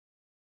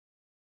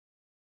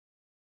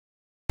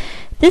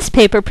This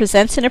paper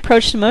presents an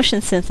approach to motion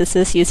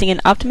synthesis using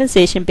an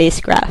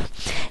optimization-based graph.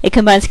 It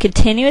combines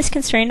continuous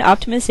constrained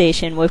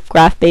optimization with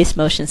graph-based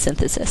motion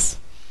synthesis.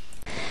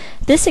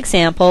 This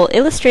example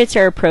illustrates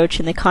our approach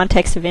in the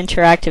context of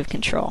interactive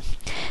control.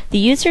 The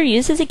user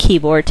uses a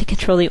keyboard to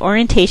control the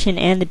orientation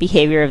and the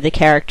behavior of the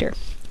character.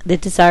 The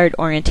desired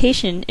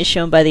orientation is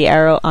shown by the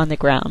arrow on the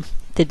ground.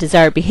 The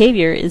desired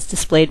behavior is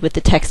displayed with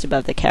the text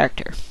above the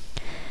character.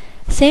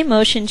 Same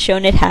motion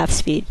shown at half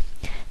speed.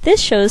 This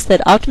shows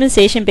that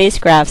optimization-based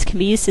graphs can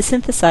be used to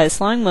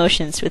synthesize long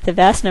motions with a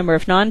vast number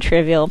of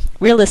non-trivial,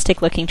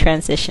 realistic-looking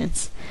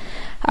transitions.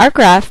 Our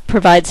graph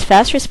provides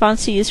fast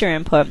response to user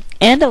input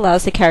and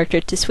allows the character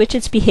to switch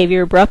its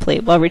behavior abruptly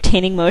while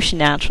retaining motion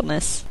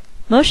naturalness.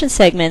 Motion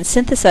segments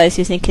synthesized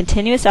using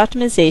continuous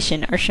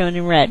optimization are shown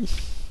in red.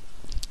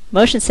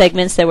 Motion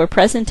segments that were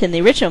present in the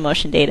original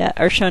motion data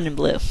are shown in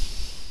blue.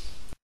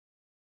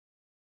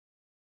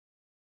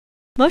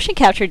 Motion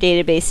capture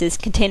databases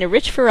contain a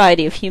rich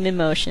variety of human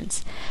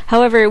motions.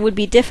 However, it would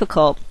be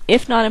difficult,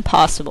 if not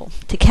impossible,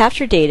 to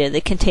capture data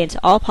that contains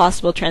all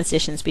possible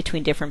transitions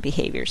between different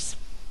behaviors.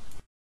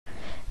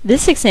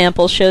 This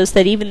example shows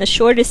that even the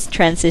shortest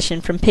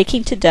transition from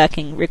picking to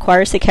ducking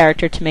requires the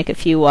character to make a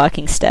few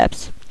walking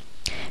steps.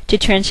 To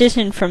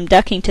transition from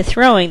ducking to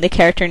throwing, the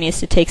character needs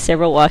to take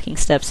several walking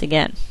steps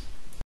again.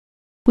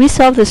 We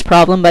solve this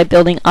problem by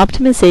building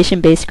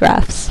optimization-based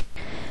graphs.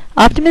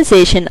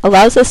 Optimization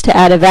allows us to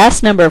add a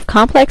vast number of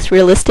complex,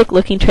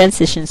 realistic-looking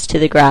transitions to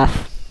the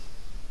graph.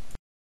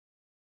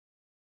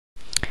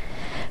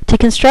 To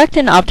construct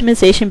an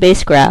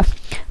optimization-based graph,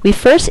 we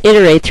first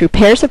iterate through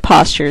pairs of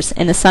postures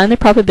and assign the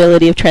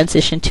probability of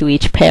transition to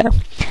each pair.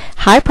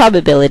 High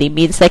probability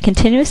means that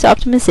continuous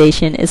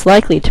optimization is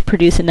likely to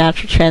produce a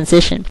natural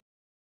transition.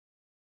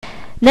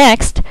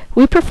 Next,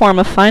 we perform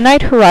a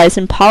finite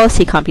horizon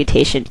policy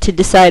computation to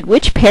decide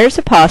which pairs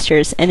of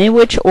postures and in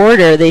which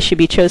order they should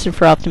be chosen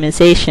for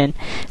optimization,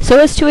 so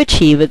as to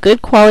achieve a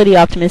good quality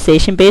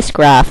optimization-based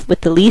graph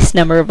with the least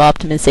number of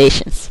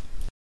optimizations.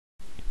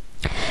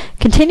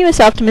 Continuous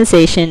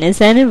optimization is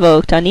then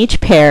invoked on each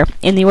pair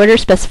in the order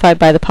specified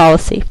by the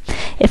policy.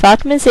 If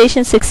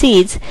optimization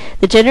succeeds,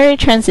 the generated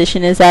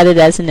transition is added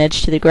as an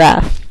edge to the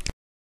graph.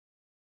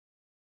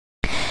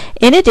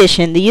 In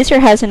addition, the user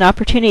has an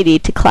opportunity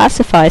to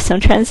classify some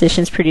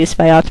transitions produced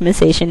by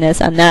optimization as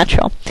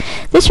unnatural.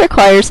 This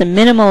requires a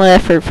minimal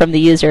effort from the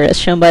user, as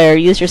shown by our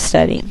user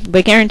study,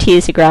 but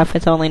guarantees a graph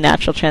with only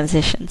natural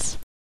transitions.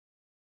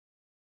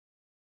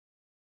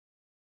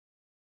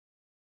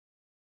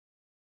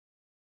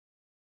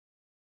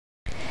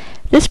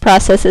 This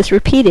process is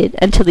repeated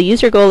until the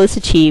user goal is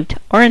achieved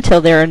or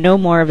until there are no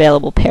more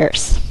available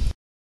pairs.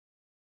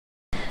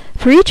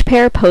 For each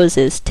pair of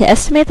poses, to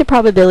estimate the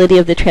probability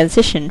of the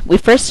transition, we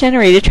first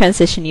generate a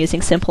transition using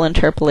simple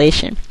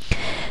interpolation.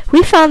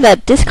 We found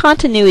that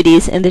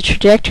discontinuities in the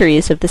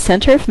trajectories of the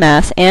center of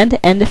mass and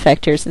end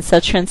effectors in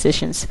such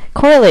transitions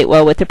correlate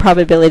well with the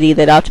probability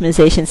that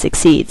optimization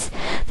succeeds.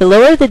 The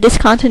lower the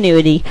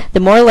discontinuity, the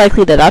more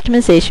likely that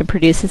optimization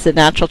produces a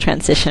natural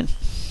transition.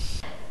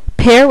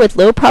 Pair with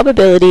low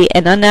probability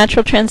and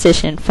unnatural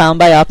transition found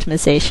by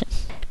optimization.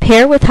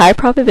 Pair with high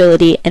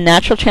probability and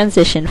natural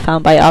transition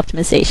found by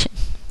optimization.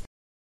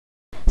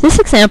 This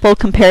example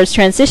compares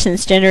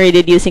transitions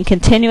generated using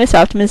continuous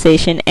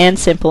optimization and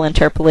simple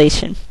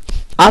interpolation.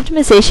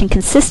 Optimization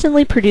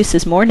consistently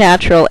produces more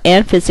natural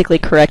and physically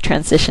correct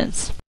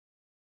transitions.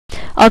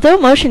 Although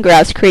motion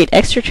graphs create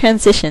extra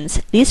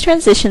transitions, these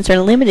transitions are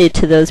limited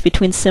to those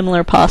between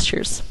similar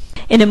postures.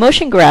 In a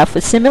motion graph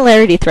with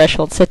similarity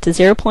threshold set to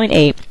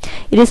 0.8,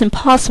 it is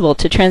impossible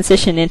to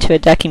transition into a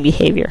ducking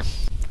behavior.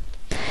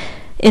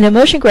 In a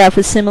motion graph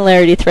with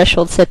similarity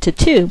threshold set to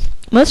 2,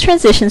 most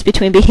transitions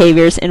between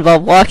behaviors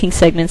involve walking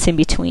segments in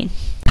between.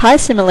 High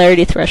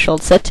similarity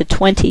threshold set to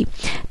 20,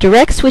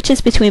 direct switches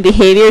between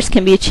behaviors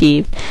can be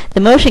achieved. The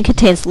motion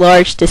contains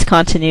large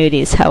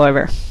discontinuities,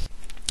 however.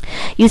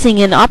 Using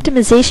an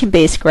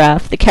optimization-based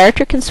graph, the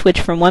character can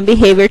switch from one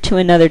behavior to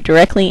another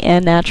directly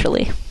and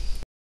naturally.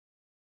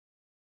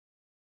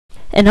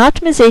 An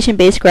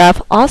optimization-based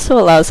graph also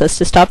allows us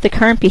to stop the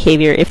current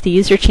behavior if the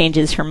user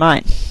changes her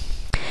mind.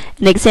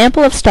 An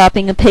example of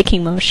stopping a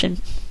picking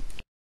motion.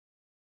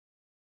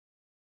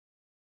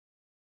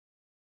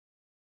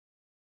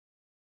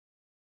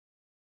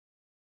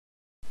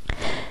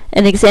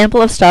 An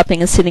example of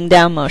stopping a sitting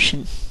down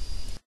motion.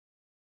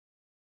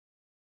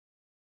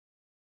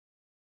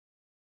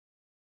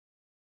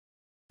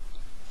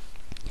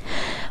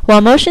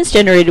 While motions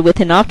generated with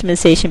an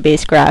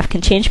optimization-based graph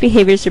can change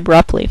behaviors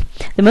abruptly,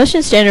 the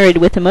motions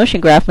generated with a motion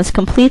graph must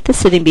complete the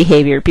sitting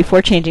behavior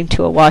before changing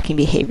to a walking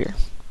behavior.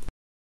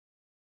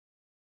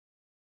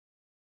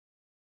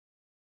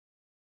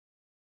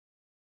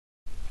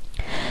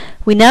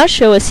 We now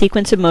show a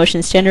sequence of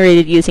motions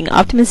generated using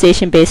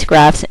optimization-based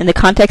graphs in the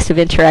context of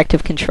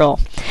interactive control.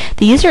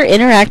 The user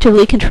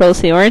interactively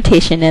controls the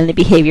orientation and the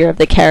behavior of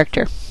the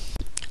character.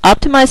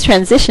 Optimized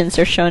transitions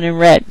are shown in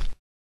red.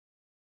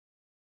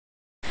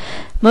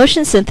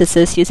 Motion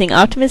synthesis using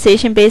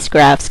optimization-based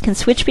graphs can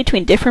switch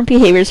between different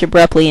behaviors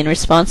abruptly in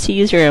response to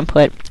user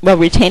input while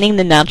retaining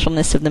the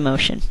naturalness of the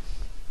motion.